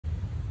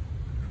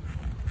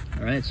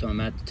All right, so I'm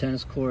at the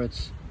tennis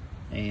courts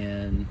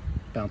and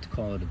about to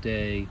call it a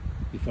day.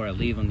 Before I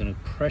leave, I'm going to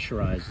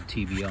pressurize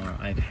the TBR.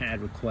 I've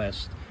had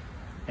requests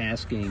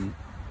asking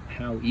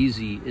how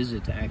easy is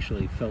it to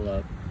actually fill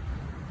up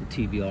the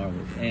TBR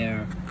with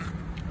air.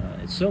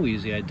 It's so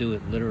easy, I do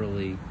it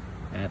literally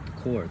at the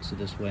court, so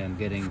this way I'm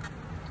getting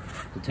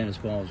the tennis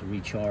balls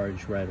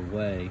recharged right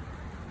away.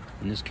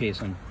 In this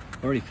case, I'm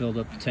already filled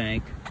up the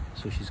tank,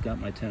 so she's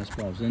got my tennis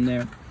balls in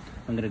there.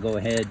 I'm going to go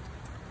ahead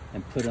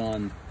and put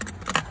on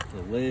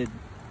the lid.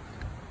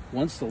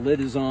 Once the lid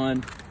is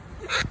on,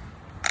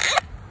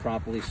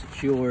 properly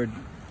secured,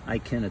 I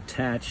can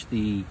attach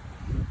the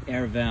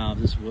air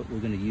valve. This is what we're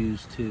going to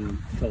use to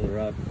fill her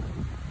up,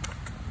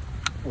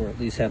 or at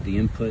least have the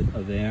input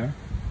of air.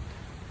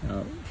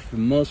 For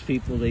most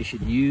people, they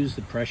should use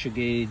the pressure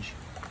gauge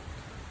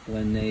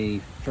when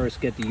they first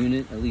get the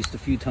unit at least a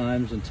few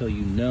times until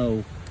you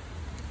know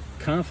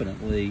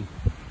confidently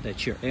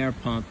that your air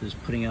pump is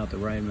putting out the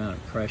right amount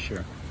of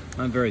pressure.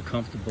 I'm very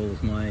comfortable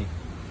with my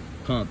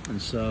pump, and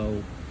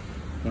so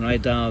when I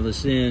dial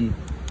this in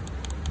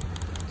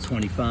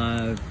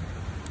 25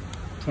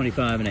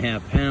 and a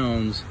half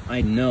pounds,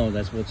 I know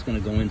that's what's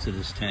going to go into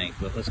this tank.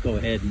 But let's go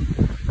ahead and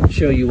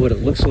show you what it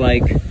looks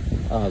like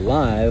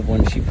live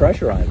when she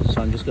pressurizes.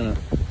 So I'm just going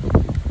to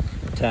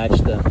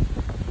attach the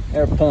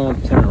air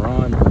pump, turn her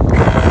on. There we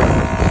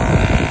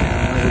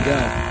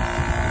go.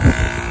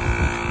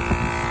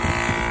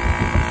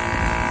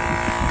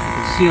 You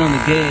can see on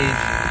the gauge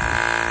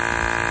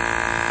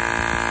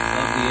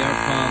of the air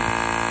pump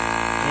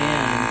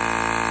and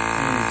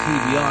on the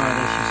TBR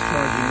that she's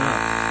charging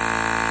up.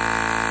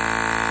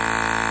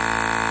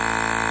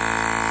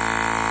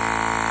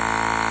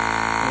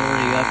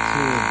 Already up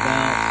to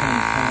about 10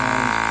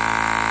 pounds,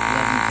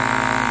 11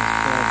 pounds,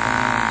 12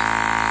 pounds.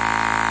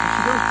 And she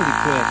goes pretty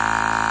quick.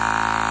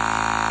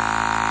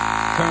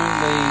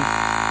 Currently,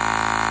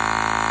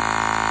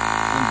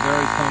 I'm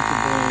very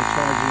comfortable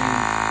charging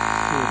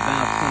to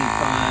about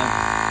 25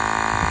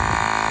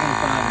 and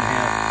a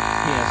half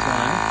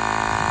PSI.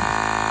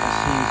 That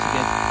seems to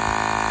get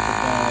the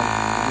ball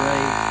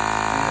right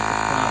at the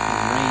proper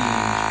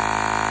range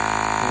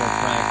for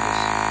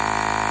practice.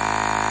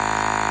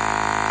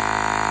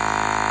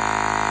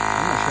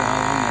 I'm not sure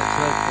how long that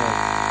took, but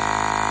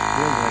it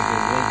feels like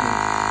it wasn't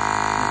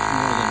much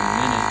more than a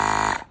minute,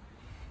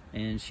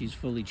 and she's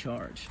fully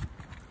charged.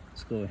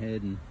 Let's go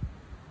ahead and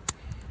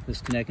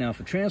disconnect. Now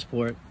for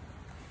transport,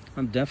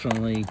 I'm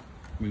definitely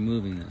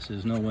removing this.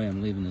 There's no way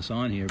I'm leaving this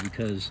on here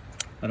because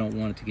I don't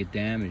want it to get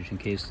damaged in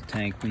case the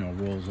tank,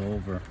 rolls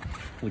over,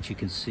 which you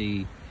can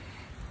see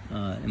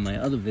in my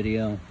other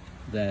video,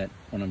 that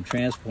when I'm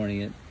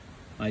transporting it,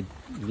 I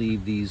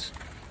leave these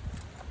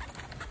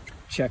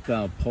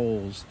checkout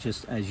poles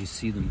just as you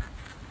see them,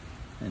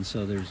 and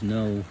so there's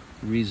no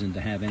reason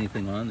to have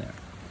anything on there.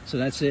 So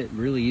that's it.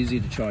 Really easy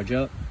to charge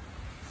up.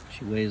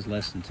 She weighs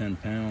less than 10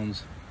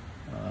 pounds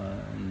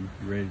and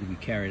ready to be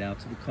carried out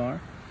to the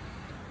car.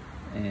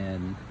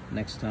 And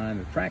next time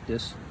at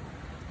practice,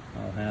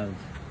 I'll have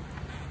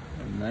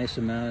a nice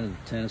amount of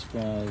tennis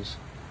balls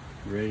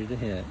ready to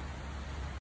hit.